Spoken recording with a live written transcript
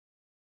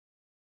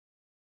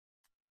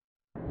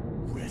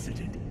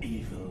Resident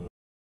Evil.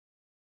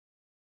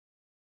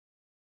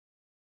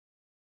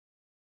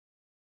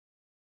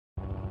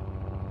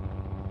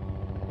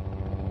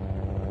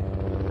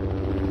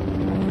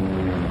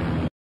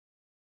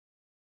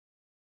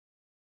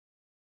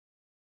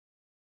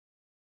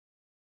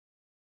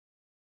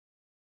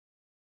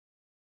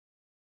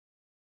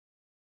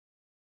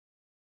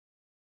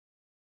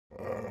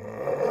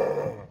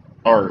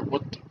 Alright,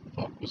 what the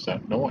fuck was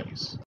that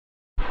noise?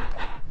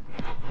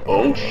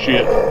 Oh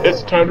shit,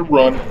 it's time to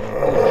run.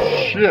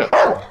 Oh shit.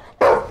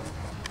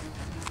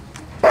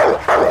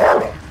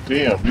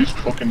 Damn, these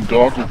fucking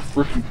dogs are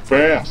freaking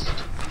fast.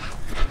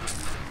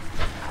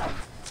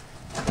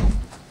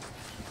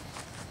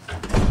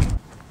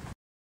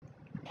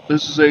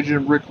 This is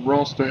Agent Rick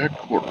Ross to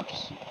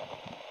headquarters.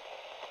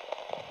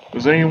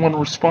 Does anyone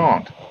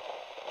respond?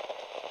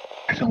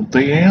 Why don't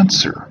they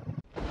answer?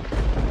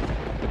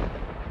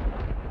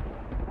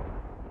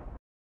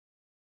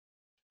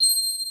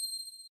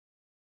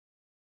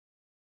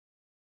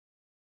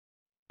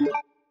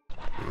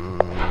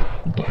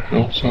 What the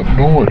hell's that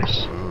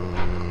noise?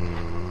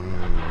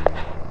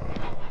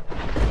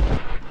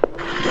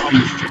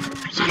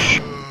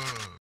 Position.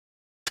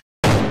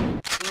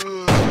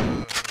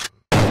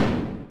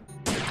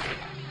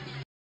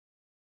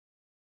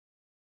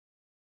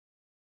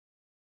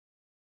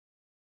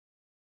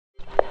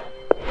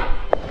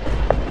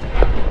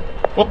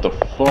 What the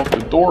fuck?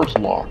 The door's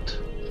locked.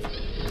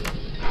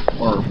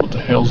 Or what the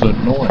hell's that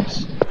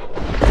noise?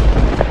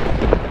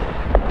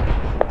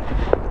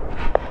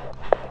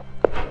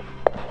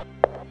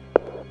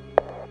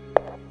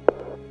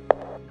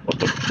 What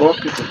the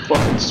fuck? It's a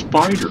fucking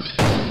spider.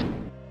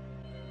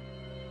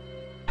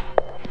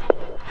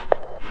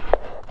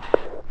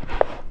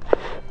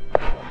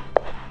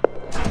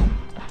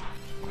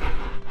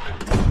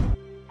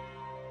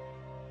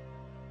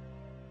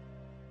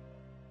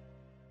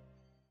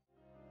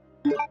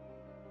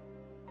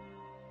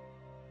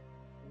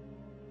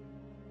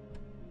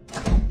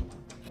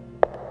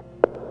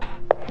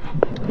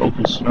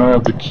 Okay, so now I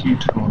have the key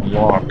to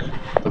unlock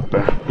the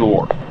back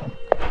door.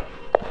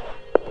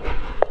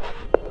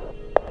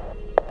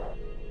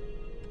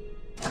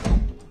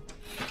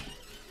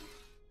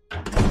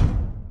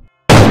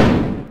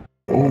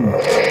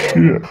 Oh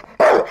shit.